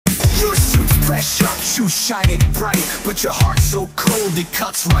Fresh up, shoes shining bright, but your heart's so cold it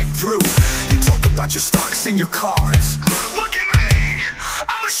cuts right through. You talk about your stocks and your cars. Look at me,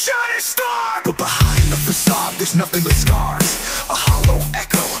 I'm a shining star. But behind the facade there's nothing but scars. A hollow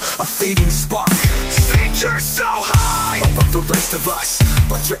echo, a fading spark. Think you're so high above the rest of us,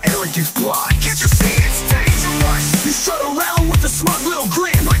 but your arrogance blind. Can't you see it's dangerous? You strut around with a smug little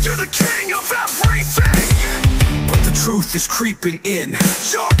grin, like you're the king of everything. But the truth is creeping in.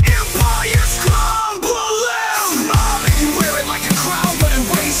 Your empire's crumbling. You wear it like a crown, but it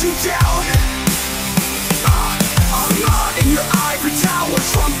weighs you down. I'm not in your ivory tower,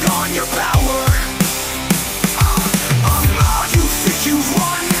 drunk on your power. I'm not, you think you've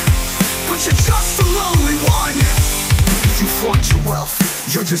won, but you're just a lonely one. You flaunt your wealth,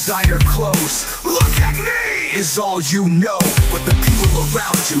 your designer clothes. Look at me, is all you know. But the people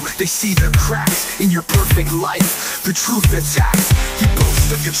around you, they see the cracks in your perfect life. The truth attacks. You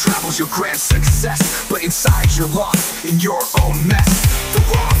boast of your travels, your grand success, but inside you're lost in your own mess. The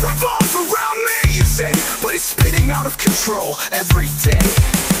world revolves around me, you say, but it's spinning out of control every day.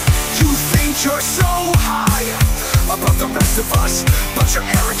 You think you're so high above the rest of us, but your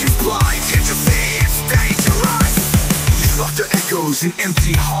arrogance blind. Can't you see it's dangerous? Laughter echoes in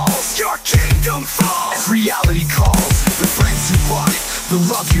empty halls. Your kingdom falls as reality calls. The friends you bought, the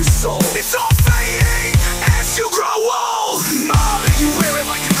love you sold, it's all fading as you grow old. You wear it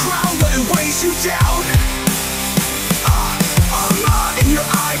like a crown, but it weighs you down. I'm not in your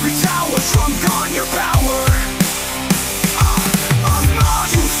ivory tower, drunk on your power. I'm not,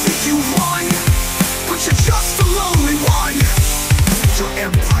 you think you won, but you're just a lonely one. Your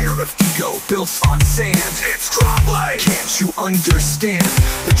empire of ego built on sand, it's crumbling. Can't you understand?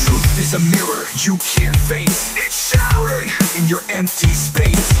 The truth is a mirror you can't face. It's showering in your empty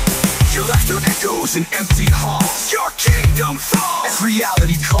space. Your laughter echoes in empty halls. Your kingdom falls as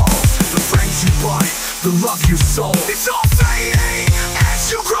reality calls. The friends you bought, the love you sold, it's all fading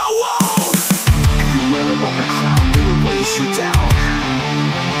as you grow old. And you wear it like a crown, it will weighs you down.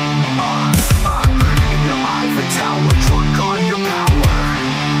 In your ivory tower, drunk on your power.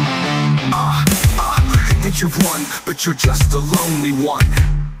 Think you've won, but you're just a lonely one.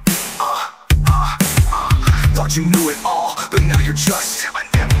 Thought you knew it all, but now you're just an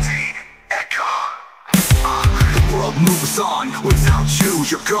empty echo. The world moves on, without you,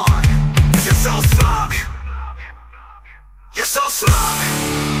 you're gone. You're so smug.